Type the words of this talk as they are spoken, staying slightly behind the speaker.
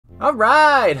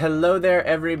Alright, hello there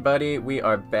everybody, we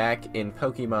are back in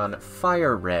Pokemon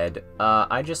Fire Red.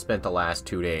 I just spent the last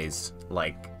 2 days,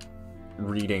 like,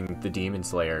 reading the Demon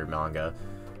Slayer manga.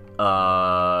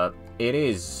 It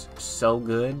is so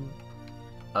good.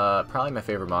 Probably my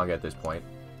favorite manga at this point.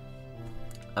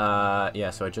 Yeah,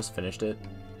 so I just finished it,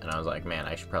 and I was like, man,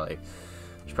 I should probably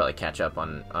catch up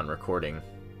on recording.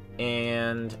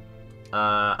 And,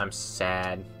 I'm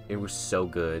sad. It was so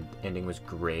good. Ending was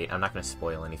great. I'm not going to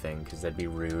spoil anything because that'd be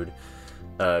rude.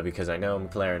 Because I know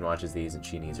McLaren watches these and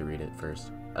she needs to read it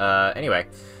first. Anyway.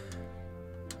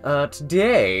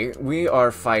 Today we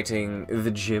are fighting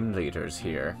the gym leaders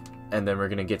here. And then we're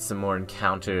going to get some more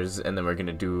encounters. And then we're going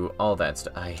to do all that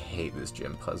stuff. I hate this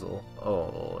gym puzzle.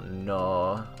 Oh,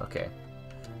 no. Okay.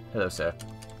 Hello, sir.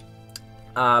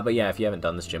 But yeah, if you haven't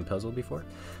done this gym puzzle before,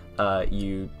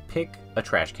 you pick a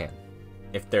trash can.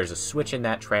 If there's a switch in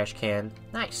that trash can,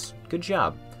 nice, good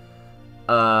job.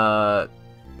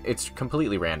 It's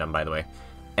completely random, by the way.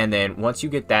 And then once you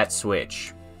get that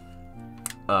switch,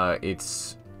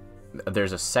 there's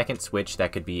a second switch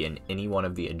that could be in any one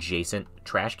of the adjacent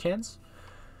trash cans.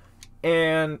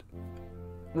 And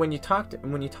when you talk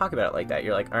about it like that,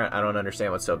 you're like, I don't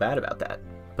understand what's so bad about that.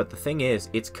 But the thing is,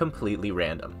 it's completely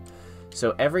random.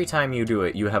 So every time you do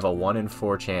it, you have a 1 in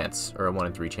 4 chance, or a 1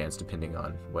 in 3 chance, depending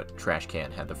on what trash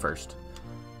can had the first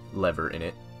lever in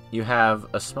it. You have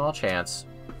a small chance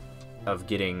of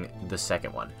getting the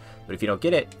second one. But if you don't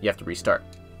get it, you have to restart.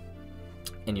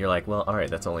 And you're like, well, alright,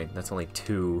 that's only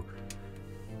two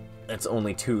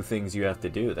things you have to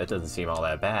do. That doesn't seem all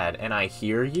that bad. And I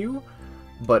hear you,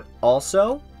 but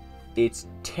also, it's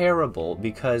terrible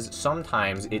because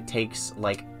sometimes it takes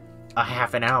like a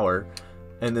half an hour.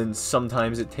 And then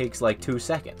sometimes it takes like 2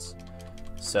 seconds.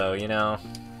 So, you know,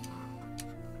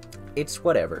 it's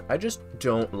whatever. I just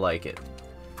don't like it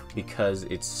because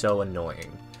it's so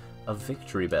annoying. A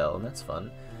victory bell, and that's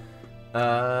fun.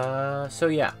 So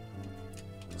yeah.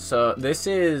 So this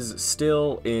is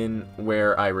still in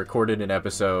where I recorded an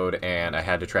episode and I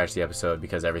had to trash the episode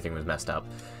because everything was messed up.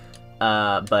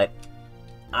 But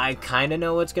I kind of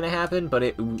know what's going to happen, but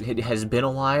it has been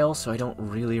a while, so I don't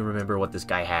really remember what this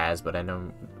guy has, but I know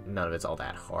none of it's all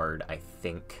that hard, I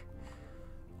think.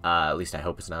 At least I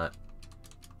hope it's not.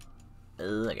 I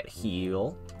gotta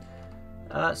heal.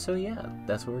 So yeah,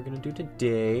 that's what we're going to do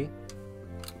today.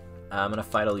 I'm going to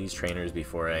fight all these trainers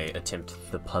before I attempt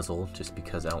the puzzle, just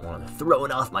because I don't want to throw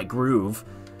it off my groove.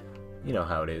 You know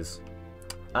how it is.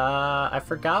 I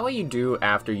forgot what you do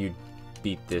after you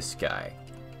beat this guy.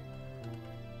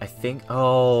 I think,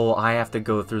 oh, I have to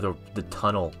go through the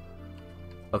tunnel.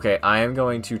 Okay, I am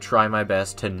going to try my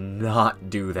best to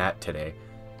not do that today.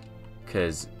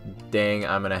 Because, dang,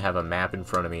 I'm going to have a map in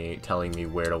front of me telling me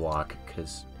where to walk.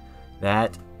 Because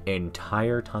that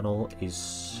entire tunnel is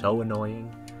so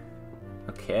annoying.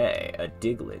 Okay, a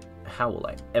Diglett. How will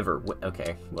I ever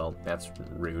okay, well, that's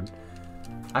rude.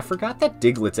 I forgot that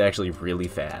Diglett's actually really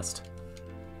fast.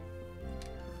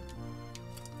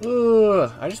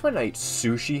 Ugh, I just want to eat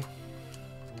sushi.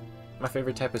 My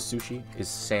favorite type of sushi is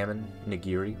salmon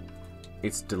nigiri.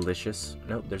 It's delicious.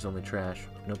 Nope, there's only trash.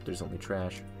 Nope, there's only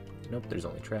trash. Nope, there's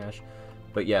only trash.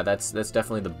 But yeah, that's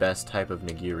definitely the best type of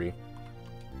nigiri.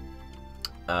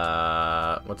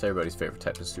 What's everybody's favorite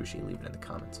type of sushi? Leave it in the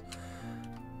comments.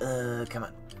 Come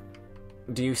on.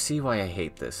 Do you see why I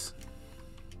hate this?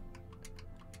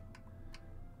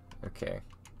 Okay.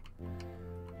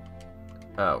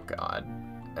 Oh god.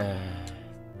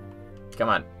 Come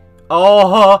on.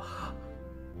 Oh!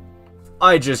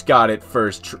 I just got it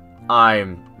first.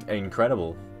 I'm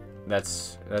incredible.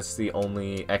 That's the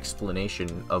only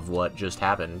explanation of what just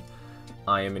happened.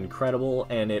 I am incredible,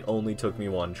 and it only took me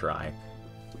 1 try.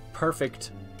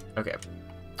 Perfect. Okay.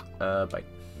 Bite.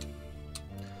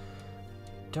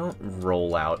 Don't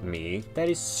roll out me. That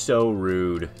is so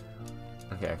rude.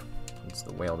 Okay. It's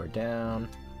the Whalmer down.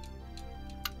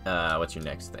 What's your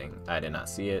next thing? I did not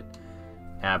see it.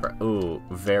 Abra. Ooh,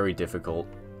 very difficult.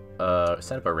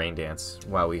 Set up a rain dance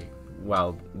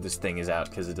while this thing is out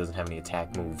because it doesn't have any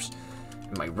attack moves.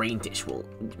 My rain dish will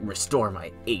restore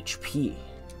my HP.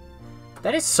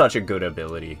 That is such a good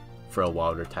ability for a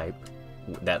water type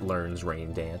that learns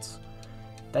rain dance.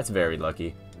 That's very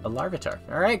lucky. A Larvitar.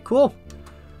 Alright, cool.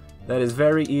 That is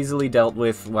very easily dealt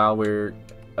with while we're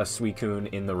a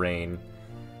Suicune in the rain.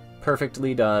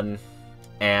 Perfectly done.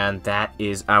 And that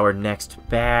is our next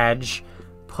badge.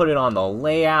 Put it on the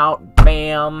layout.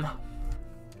 Bam!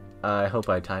 I hope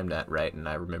I timed that right and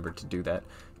I remembered to do that,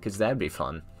 because that'd be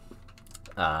fun.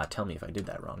 Tell me if I did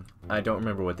that wrong. I don't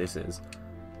remember what this is.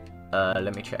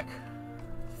 Let me check.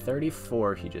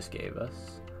 34 he just gave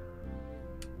us.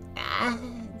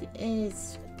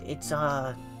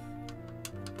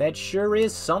 That sure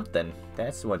is something.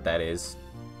 That's what that is.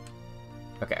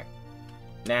 Okay.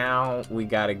 Now we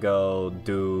gotta go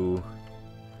do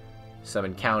some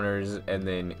encounters, and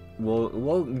then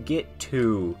we'll get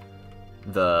to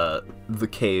the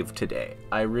cave today.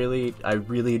 I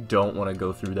really don't want to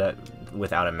go through that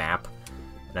without a map,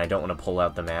 and I don't want to pull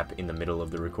out the map in the middle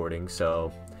of the recording.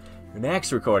 So the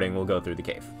next recording we'll go through the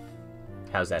cave.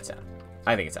 How's that sound?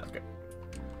 I think it sounds good.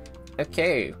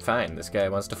 Okay, fine. This guy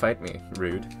wants to fight me.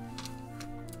 Rude.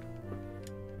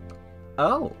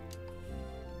 Oh.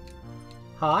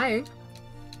 Hi.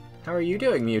 How are you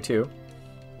doing, Mewtwo?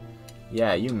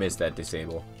 Yeah, you missed that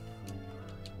disable.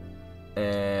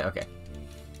 Okay.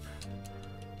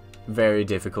 Very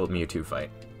difficult Mewtwo fight.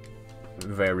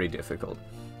 Very difficult.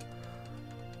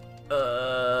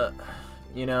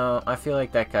 You know, I feel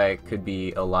like that guy could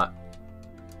be a lot...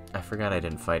 I forgot I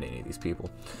didn't fight any of these people.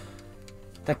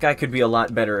 That guy could be a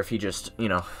lot better if he just, you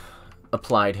know,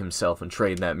 applied himself and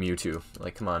trained that Mewtwo.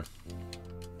 Like, come on.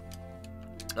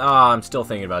 Ah, I'm still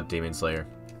thinking about Demon Slayer.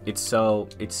 It's so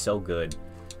good.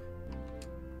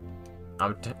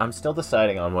 I'm still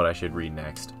deciding on what I should read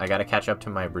next. I gotta catch up to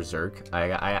my Berserk.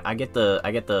 I get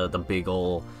the big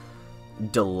ol'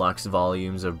 deluxe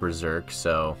volumes of Berserk,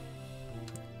 so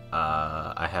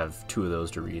I have 2 of those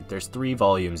to read. There's 3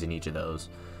 volumes in each of those.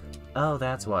 Oh,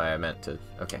 that's why I meant to.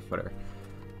 Okay, whatever.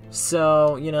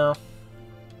 So, you know,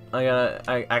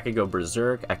 I could go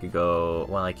Berserk. I could go.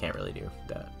 Well, I can't really do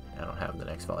that. I don't have the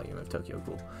next volume of Tokyo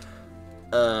Ghoul.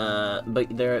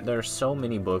 But there are so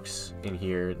many books in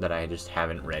here that I just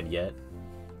haven't read yet.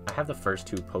 I have the first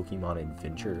 2 Pokemon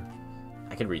Adventure.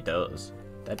 I could read those.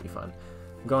 That'd be fun.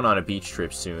 I'm going on a beach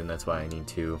trip soon. That's why I need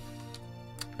to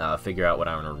figure out what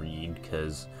I want to read,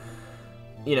 because,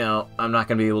 you know, I'm not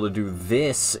going to be able to do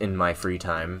this in my free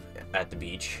time at the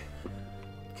beach,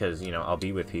 because, you know, I'll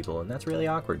be with people, and that's really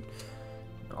awkward.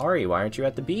 Ari, why aren't you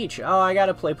at the beach? Oh, I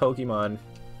gotta play Pokemon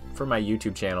for my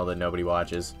YouTube channel that nobody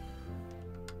watches.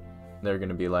 They're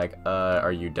gonna be like,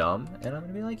 are you dumb? And I'm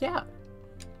gonna be like, yeah.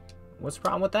 What's the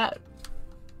problem with that?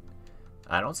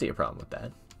 I don't see a problem with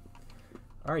that.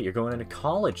 Alright, you're going into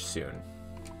college soon.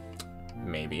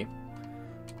 Maybe.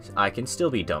 I can still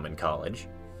be dumb in college.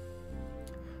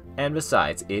 And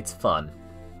besides, it's fun.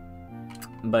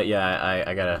 But yeah,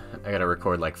 I gotta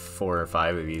record like 4 or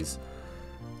 5 of these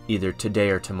either today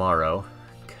or tomorrow,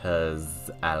 cause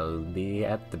I'll be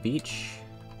at the beach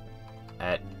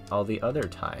at all the other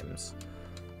times.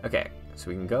 Okay, so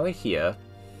we can go here.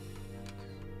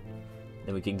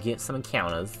 Then we can get some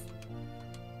encounters.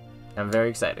 I'm very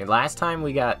excited. Last time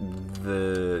we got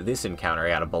this encounter, I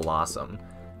got a Blossom,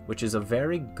 which is a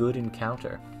very good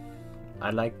encounter.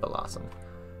 I like Blossom,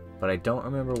 but I don't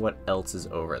remember what else is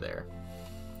over there.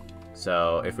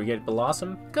 So if we get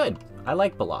Blossom, good. I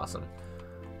like Blossom.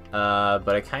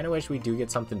 But I kind of wish we do get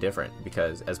something different,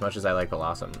 because as much as I like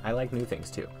Blossom, I like new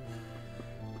things too.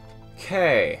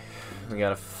 Okay, we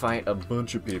gotta fight a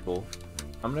bunch of people.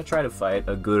 I'm gonna try to fight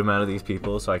a good amount of these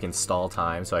people so I can stall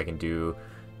time, so I can do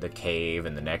the cave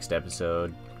in the next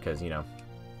episode, because, you know,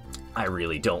 I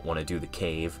really don't want to do the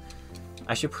cave.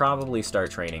 I should probably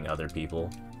start training other people.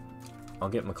 I'll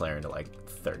get McLaren to like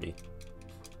 30.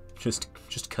 Just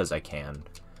because I can.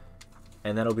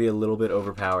 And that'll be a little bit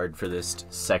overpowered for this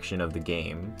section of the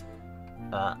game.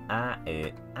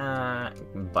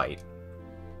 Bite.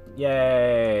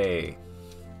 Yay!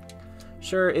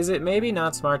 Sure, is it maybe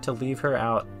not smart to leave her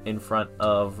out in front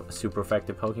of super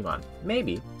effective Pokemon?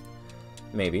 Maybe.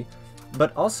 Maybe.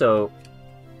 But also,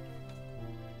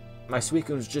 my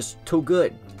Suicune's just too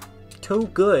good. Too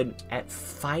good at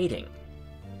fighting.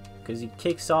 Because he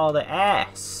kicks all the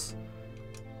ass.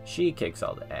 She kicks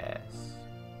all the ass.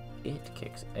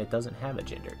 It doesn't have a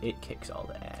gender. It kicks all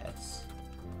the ass.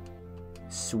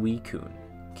 Suicune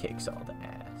kicks all the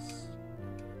ass.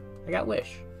 I got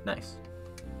Wish. Nice.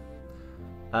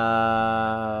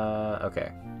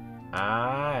 Okay.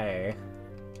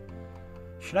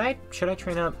 Should I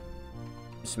train up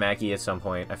Smacky at some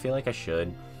point? I feel like I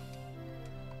should.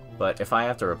 But if I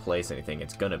have to replace anything,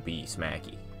 it's gonna be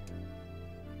Smacky.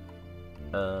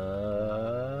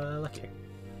 Lucky.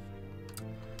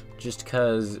 Just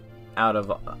cause out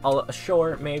of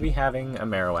sure, maybe having a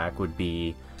Marowak would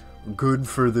be good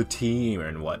for the team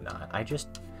and whatnot. I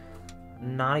just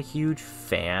not a huge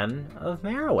fan of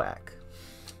Marowak.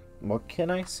 What can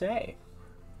I say?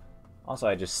 Also,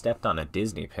 I just stepped on a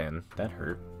Disney pin. That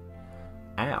hurt.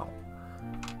 Ow.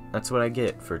 That's what I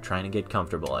get for trying to get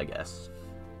comfortable, I guess.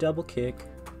 Double kick.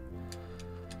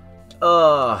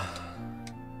 Also,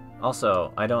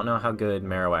 I don't know how good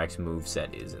Marowak's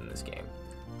moveset is in this game.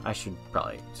 I should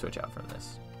probably switch out from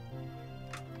this.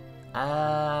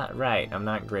 Right. I'm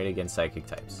not great against psychic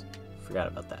types. Forgot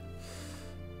about that.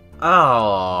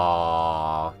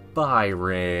 Oh,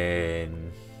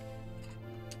 Byron.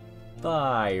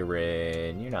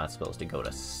 Byron, you're not supposed to go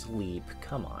to sleep.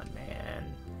 Come on,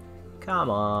 man. Come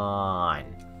on.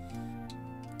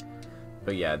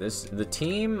 But yeah, the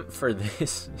team for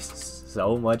this is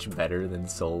so much better than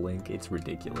Soul Link. It's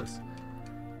ridiculous.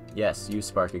 Yes, use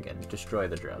Spark again. Destroy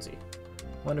the Drowsy.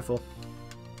 Wonderful.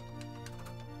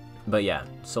 But yeah,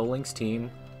 Soul Link's team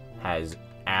has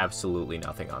absolutely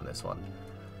nothing on this one.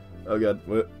 Oh god,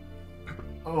 what?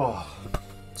 Oh,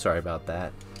 sorry about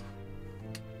that.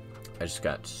 I just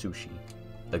got sushi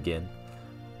again.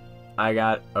 I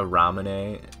got a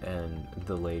ramune, and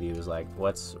the lady was like,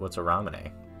 what's a ramune?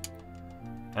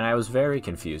 And I was very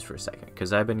confused for a second,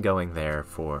 because I've been going there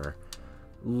for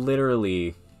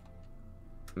literally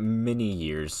many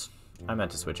years. I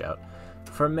meant to switch out.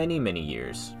 For many, many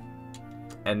years.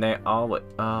 And they all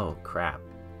oh, crap.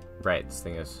 Right, this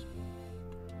thing is...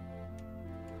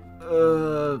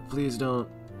 please don't...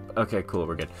 Okay, cool,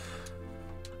 we're good.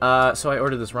 So I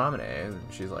ordered this ramune, and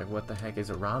she's like, what the heck is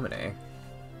a ramune?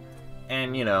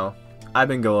 And, you know, I've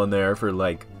been going there for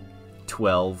like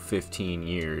 12, 15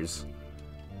 years.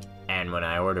 And when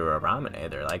I order a ramune,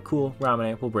 they're like, cool,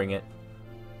 ramune, we'll bring it.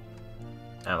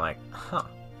 And I'm like, huh,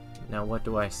 now what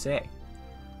do I say?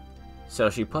 So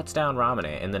she puts down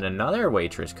ramune, and then another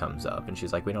waitress comes up, and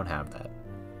she's like, we don't have that.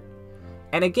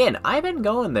 And again, I've been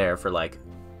going there for like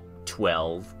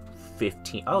 12,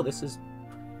 15... Oh, this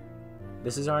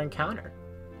is our encounter.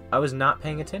 I was not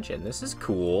paying attention. This is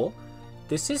cool.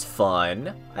 This is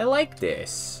fun. I like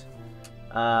this.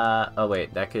 Oh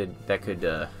wait, that could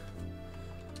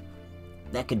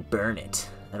burn it.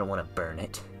 I don't want to burn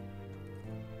it.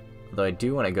 Although I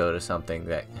do want to go to something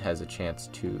that has a chance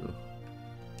to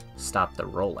stop the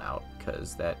rollout,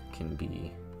 because that can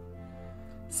be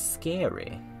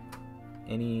scary.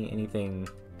 Anything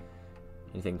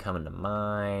coming to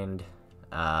mind?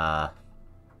 No.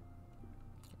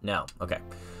 Okay.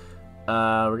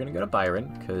 We're gonna go to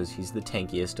Byron, because he's the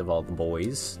tankiest of all the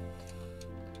boys.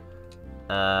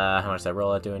 How much is that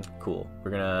rollout doing? Cool.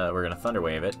 We're gonna Thunder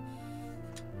Wave it.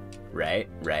 Right.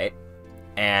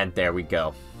 And there we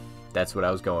go. That's what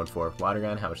I was going for. Water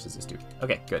gun, how much does this do?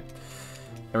 Okay, good.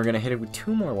 And we're gonna hit it with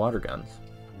 2 more water guns.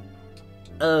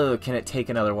 Oh, can it take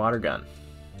another water gun?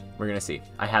 We're gonna see.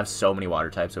 I have so many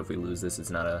water types, so if we lose this, it's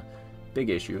not a big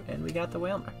issue. And we got the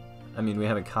Whalmer. I mean, we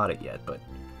haven't caught it yet, but...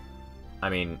 I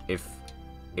mean, if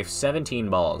 17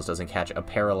 balls doesn't catch a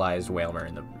paralyzed Whalmer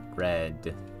in the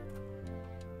red...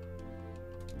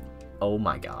 Oh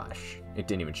my gosh. It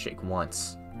didn't even shake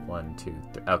once. 1, 2,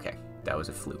 3... Okay, that was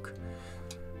a fluke.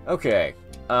 Okay,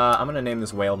 I'm gonna name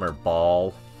this Whalmer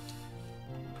Ball.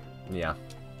 Yeah.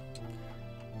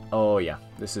 Oh yeah,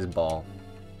 this is Ball.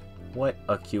 What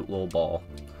a cute little ball.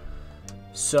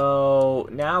 So,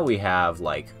 now we have,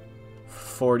 like,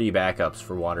 40 backups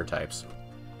for water types.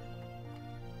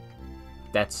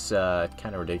 That's,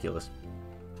 kind of ridiculous.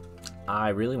 I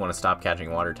really want to stop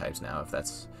catching water types now,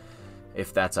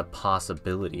 if that's a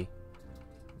possibility.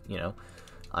 You know,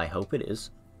 I hope it is.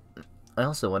 I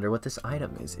also wonder what this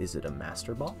item is. Is it a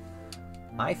Master Ball?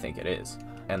 I think it is,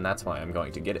 and that's why I'm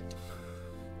going to get it.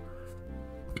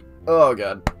 Oh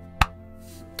god.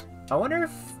 I wonder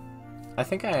if... I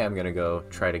think I am gonna go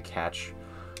try to catch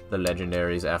the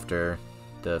legendaries after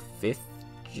the 5th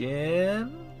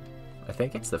gym? I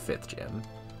think it's the 5th gym,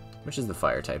 which is the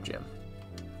fire type gym.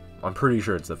 I'm pretty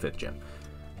sure it's the 5th gym.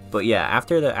 But yeah,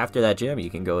 after that gym, you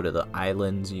can go to the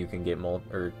islands. You can get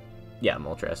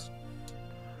Moltres,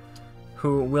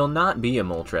 who will not be a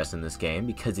Moltres in this game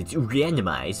because it's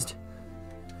randomized.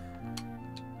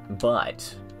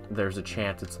 But there's a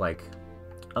chance it's like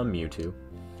a Mewtwo,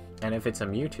 and if it's a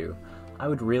Mewtwo, I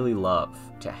would really love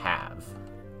to have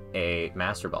a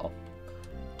Master Ball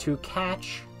to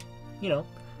catch, you know,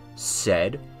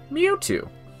 said Mewtwo.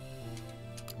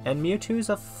 And Mewtwo's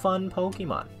a fun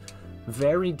Pokemon.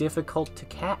 Very difficult to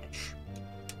catch.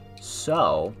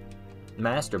 So,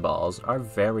 Master Balls are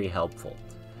very helpful.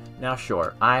 Now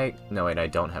sure, no wait, I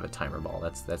don't have a Timer Ball.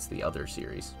 That's the other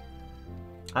series.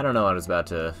 I don't know, I was about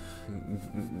to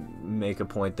make a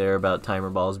point there about Timer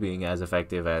Balls being as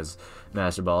effective as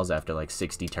Master Balls after like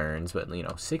 60 turns, but you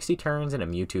know, 60 turns and a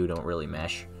Mewtwo don't really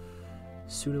mesh.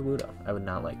 Sudowoodo. I would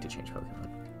not like to change Pokemon.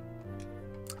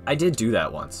 I did do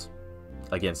that once.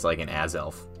 Against like an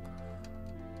Azelf.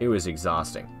 It was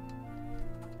exhausting.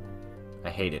 I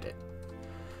hated it.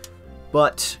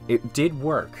 But it did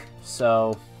work,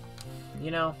 so,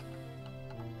 you know,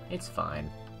 it's fine.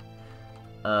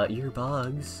 Your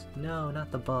bugs? No,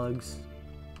 not the bugs.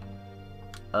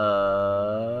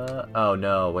 Oh,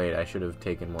 no, wait, I should have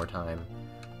taken more time.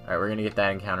 Alright, we're gonna get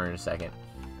that encounter in a second.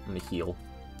 I'm gonna heal.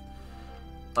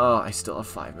 Oh, I still have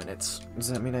 5 minutes. Does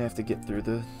that mean I have to get through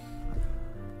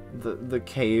the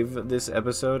cave this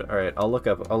episode? Alright, I'll look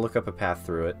up a path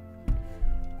through it.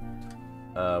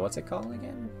 What's it called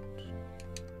again?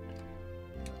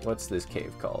 What's this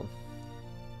cave called?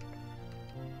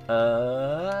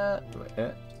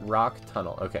 Rock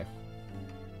tunnel. Okay.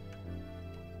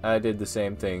 I did the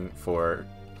same thing for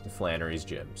Flannery's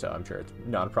gym, so I'm sure it's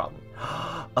not a problem.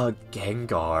 A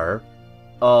Gengar.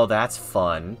 Oh, that's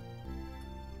fun.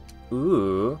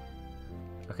 Ooh.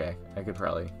 Okay, I could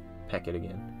probably peck it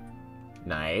again.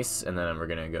 Nice. And then we're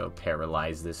gonna go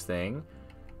paralyze this thing.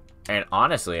 And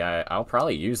honestly, I'll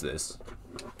probably use this.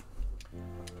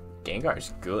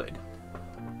 Gengar's good.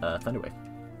 Thunder Wave.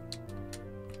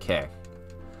 Okay.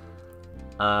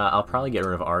 I'll probably get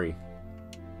rid of Ari.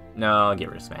 No, I'll get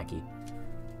rid of Smacky.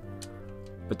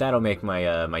 But that'll make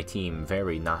my my team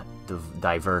very not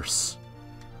diverse.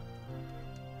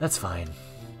 That's fine.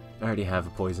 I already have a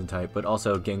poison type, but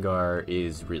also Gengar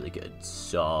is really good.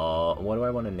 So, what do I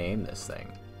want to name this thing?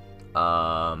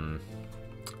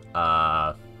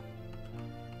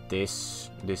 This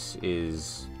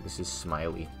is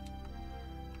Smiley.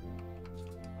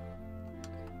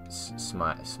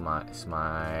 Smile.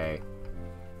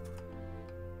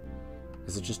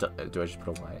 Is it just a, do I just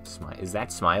put a Y? Smile. Is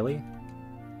that Smiley?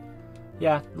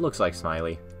 Yeah, it looks like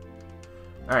Smiley.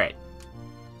 Alright.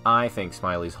 I think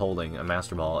Smiley's holding a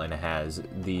Master Ball and it has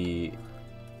the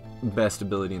best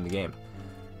ability in the game.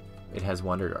 It has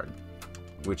Wonder Guard,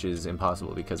 which is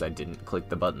impossible because I didn't click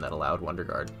the button that allowed Wonder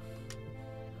Guard.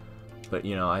 But,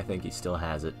 you know, I think he still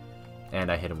has it.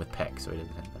 And I hit him with Peck, so he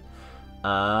doesn't have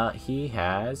that. He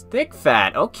has Thick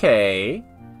Fat. Okay.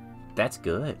 That's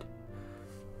good.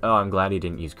 Oh, I'm glad he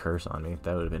didn't use Curse on me.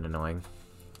 That would have been annoying.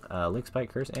 Lick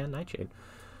Spike, Curse, and Nightshade.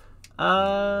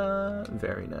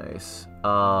 Very nice.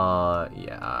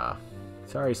 Yeah.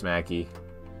 Sorry, Smacky.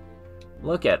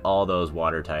 Look at all those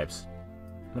water types.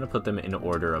 I'm gonna put them in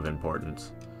order of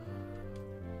importance.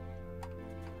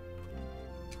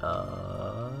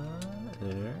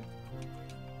 There.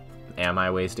 Am I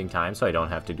wasting time so I don't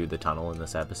have to do the tunnel in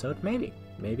this episode? Maybe.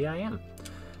 Maybe I am.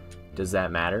 Does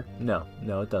that matter? No.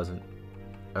 No, it doesn't.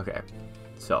 Okay.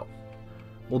 So,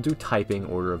 we'll do typing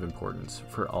order of importance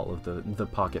for all of the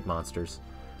pocket monsters.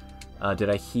 Did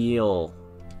I heal?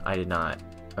 I did not.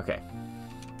 Okay.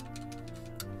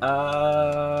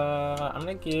 I'm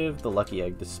gonna give the lucky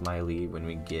egg to Smiley when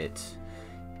we get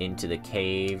into the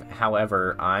cave.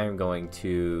 However, I'm going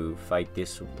to fight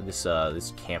this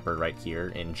camper right here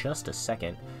in just a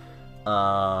second.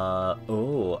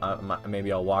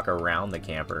 Maybe I'll walk around the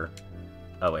camper.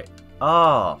 Oh wait.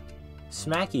 Oh,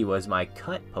 Smacky was my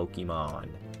cut Pokemon.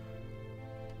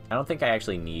 I don't think I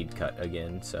actually need cut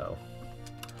again, so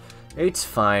it's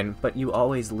fine. But you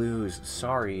always lose.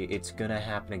 Sorry, it's gonna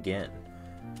happen again.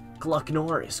 Gluck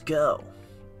Norris, go.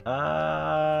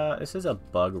 This is a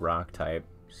bug rock type,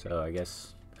 so I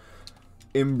guess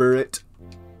Ember it.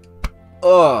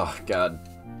 Oh God,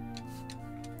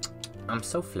 I'm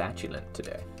so flatulent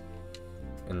today.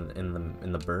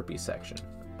 In the burpee section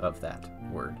of that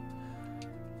word.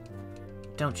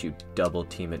 Don't you double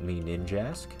team at me,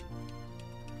 Ninjask.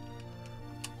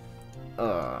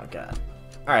 Oh God.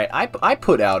 All right, I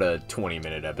put out a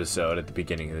 20-minute episode at the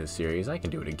beginning of this series. I can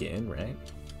do it again, right?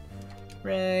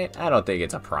 Right. I don't think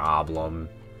it's a problem.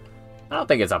 I don't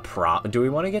think it's a problem. Do we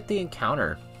want to get the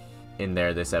encounter in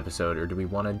there this episode, or do we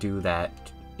want to do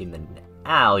that in the?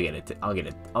 I'll get it. I'll get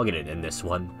it in this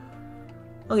one.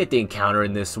 I'll get the encounter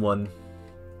in this one.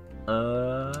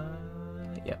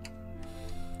 Yeah.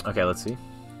 Okay, let's see.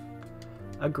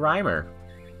 A Grimer.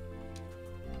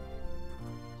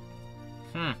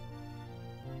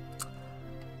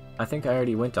 I think I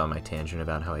already went on my tangent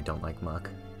about how I don't like muck,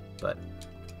 but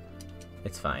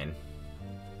it's fine.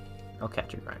 I'll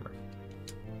catch a Grimer.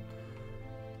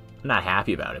 I'm not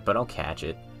happy about it, but I'll catch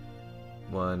it.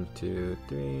 1, 2,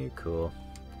 3, cool.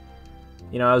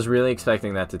 You know, I was really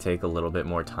expecting that to take a little bit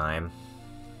more time,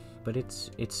 but it's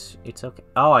okay.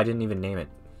 Oh, I didn't even name it.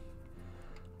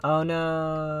 Oh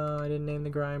no, I didn't name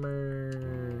the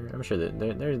Grimer. I'm sure that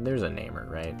there's a namer,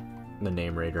 right? The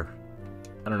name raider.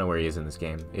 I don't know where he is in this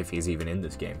game, if he's even in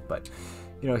this game, but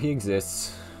you know, he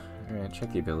exists. Alright,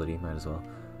 check the ability, might as well.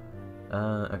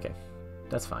 Okay.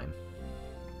 That's fine.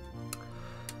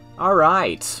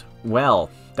 Alright,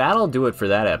 well, that'll do it for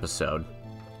that episode.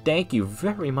 Thank you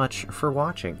very much for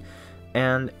watching.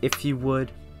 And if you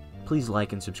would, please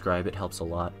like and subscribe, it helps a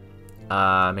lot.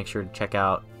 Make sure to check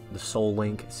out the Soul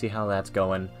Link, see how that's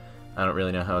going. I don't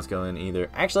really know how it's going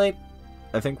either. Actually,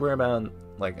 I think we're about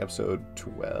like episode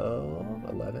 12,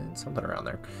 11, something around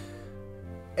there.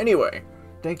 Anyway,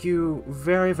 thank you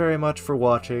very, very much for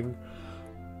watching.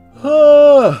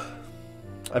 I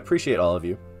appreciate all of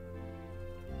you.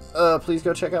 Please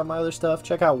go check out my other stuff.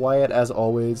 Check out Wyatt as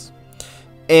always.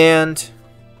 And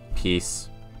peace.